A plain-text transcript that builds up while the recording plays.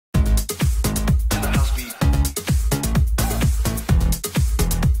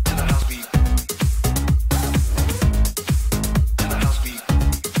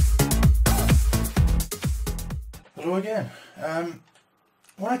I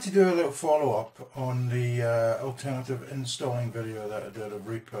wanted to do a little follow-up on the alternative installing video that I did of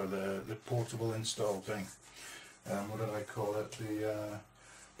Reaper, the portable install thing. What did I call it? The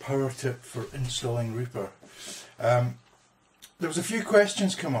power tip for installing Reaper. There was a few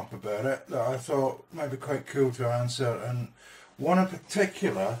questions come up about it that I thought might be quite cool to answer, and one in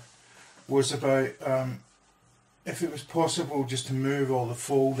particular was about if it was possible just to move all the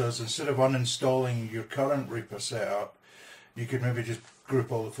folders instead of uninstalling your current Reaper setup. You could maybe just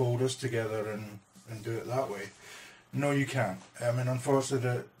group all the folders together and do it that way. No, you can't. I mean,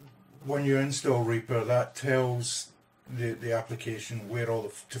 unfortunately, when you install Reaper, that tells the application where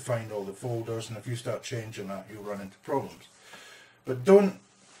to find all the folders, and if you start changing that, you'll run into problems. But don't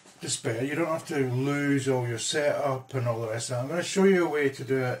despair. You don't have to lose all your setup and all the rest of that. I'm going to show you a way to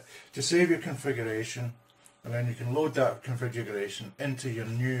do it to save your configuration, and then you can load that configuration into your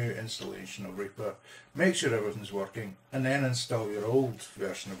new installation of Reaper, make sure everything's working, and then install your old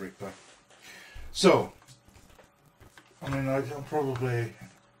version of Reaper. So, I mean, I'm probably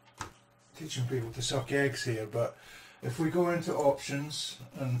teaching people to suck eggs here, but if we go into options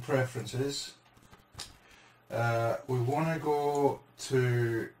and preferences, we want to go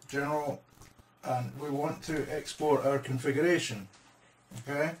to general, and we want to export our configuration.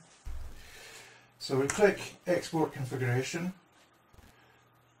 Okay? So we click export configuration.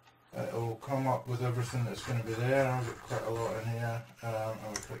 It will come up with everything that's going to be there. I've got quite a lot in here. And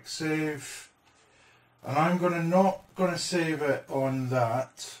we click save. And I'm not going to save it on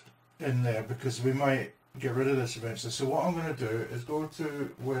that in there because we might get rid of this eventually. So what I'm going to do is go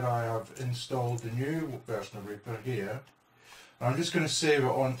to where I have installed the new version of Reaper here. And I'm just going to save it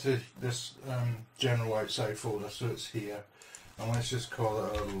onto this general outside folder, so it's here. And let's just call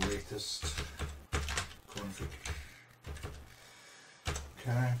it our latest config.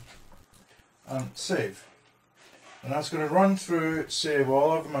 Okay, and save. And that's going to run through, save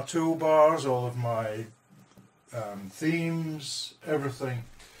all of my toolbars, all of my themes, everything.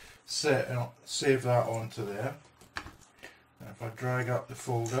 Save that onto there. And if I drag up the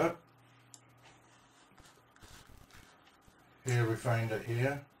folder, here we find it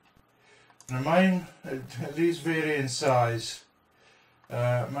here. Now mine, these vary in size.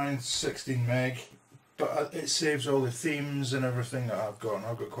 Mine's 16 meg, but it saves all the themes and everything that I've got. And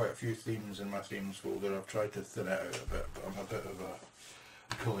I've got quite a few themes in my themes folder. I've tried to thin it out a bit, but I'm a bit of a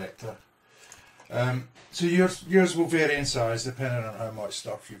collector. So yours will vary in size depending on how much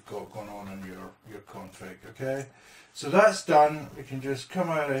stuff you've got going on in your config. Okay, so that's done. We can just come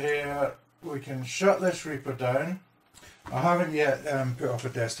out of here. We can shut this Reaper down. I haven't yet put up a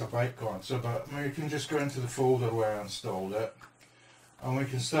desktop icon, so we can just go into the folder where I installed it, and we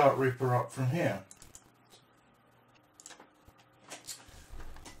can start Reaper up from here.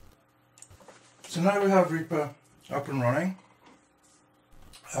 So now we have Reaper up and running.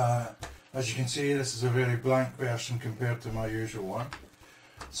 As you can see, this is a very blank version compared to my usual one.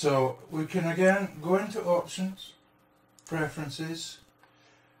 So we can again go into options, preferences,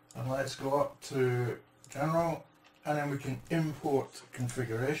 and let's go up to general, and then we can import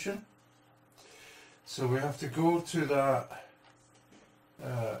configuration. So we have to go to that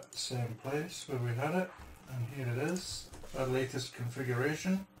same place where we had it, and here it is, our latest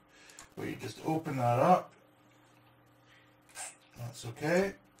configuration. We just open that up. That's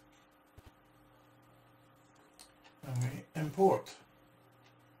okay. And we import.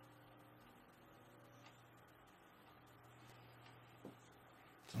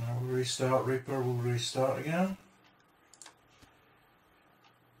 So now we'll restart Reaper, we'll restart again.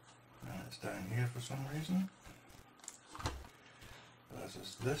 And it's down here for some reason. As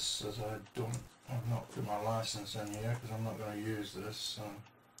is this, as I've not put my license in here because I'm not going to use this. So.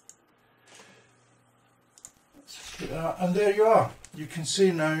 And there you are. You can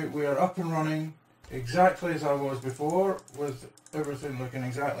see now we are up and running exactly as I was before, with everything looking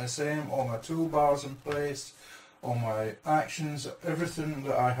exactly the same, all my toolbars in place, all my actions, everything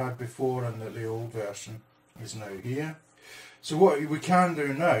that I had before in the old version is now here. So what we can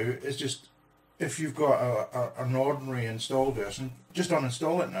do now is just, if you've got an ordinary installed version, just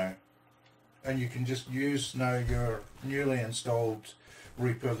uninstall it now. And you can just use now your newly installed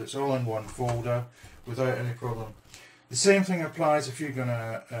Reaper that's all in one folder without any problem. The same thing applies if you're going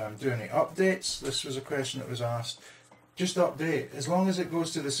to do any updates. This was a question that was asked. Just update. As long as it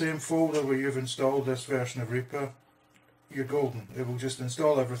goes to the same folder where you've installed this version of Reaper, you're golden. It will just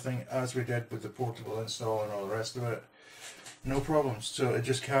install everything as we did with the portable install and all the rest of it. No problems. So it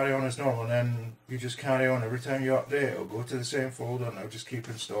just carry on as normal, and then you just carry on. Every time you update, it'll go to the same folder and it'll just keep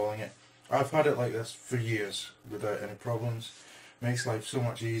installing it. I've had it like this for years without any problems. Makes life so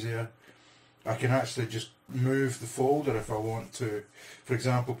much easier. I can actually just move the folder if I want to. For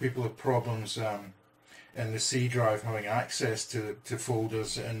example, people have problems in the C drive having access to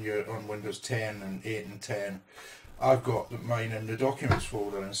folders on Windows 10 and 8 and 10. I've got mine in the Documents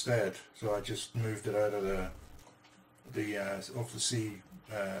folder instead, so I just moved it out of the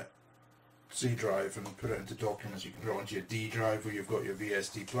C drive and put it into Documents. You can put it onto your D drive where you've got your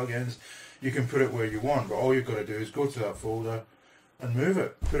VST plugins. You can put it where you want, but all you've got to do is go to that folder and move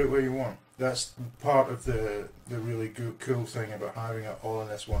it, put it where you want. That's part of the really cool thing about having it all in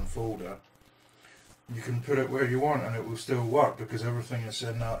this one folder. You can put it where you want and it will still work because everything is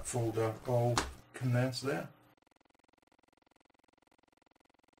in that folder all condensed there.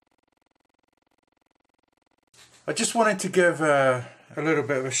 I just wanted to give a little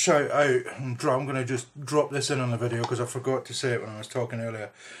bit of a shout out. I'm going to just drop this in on the video because I forgot to say it when I was talking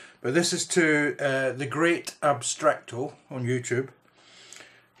earlier. But this is to the Great Abstracto on YouTube.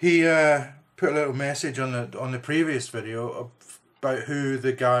 He put a little message on the previous video about who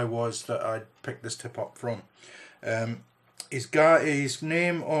the guy was that I picked this tip up from. His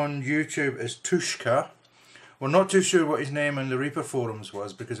name on YouTube is Tushka. Well, not too sure what his name in the Reaper forums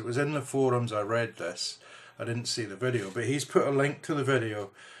was because it was in the forums I read this. I didn't see the video, but he's put a link to the video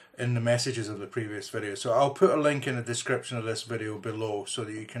in the messages of the previous video. So I'll put a link in the description of this video below so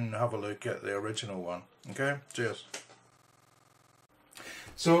that you can have a look at the original one. Okay, cheers.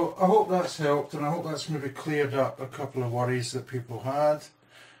 So I hope that's helped, and I hope that's maybe cleared up a couple of worries that people had,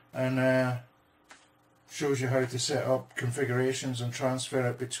 and shows you how to set up configurations and transfer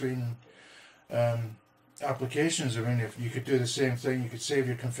it between applications. I mean, if you could do the same thing, you could save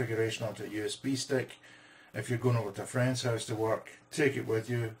your configuration onto a USB stick. If you're going over to a friend's house to work, take it with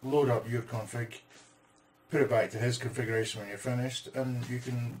you, load up your config, put it back to his configuration when you're finished, and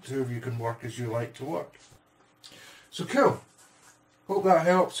two of you can work as you like to work. So cool. Hope that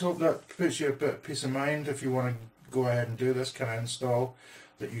helps. Hope that puts you a bit of peace of mind if you want to go ahead and do this kind of install,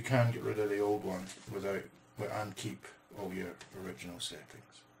 that you can get rid of the old one and keep all your original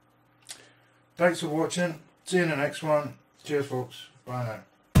settings. Thanks for watching. See you in the next one. Cheers folks. Bye now.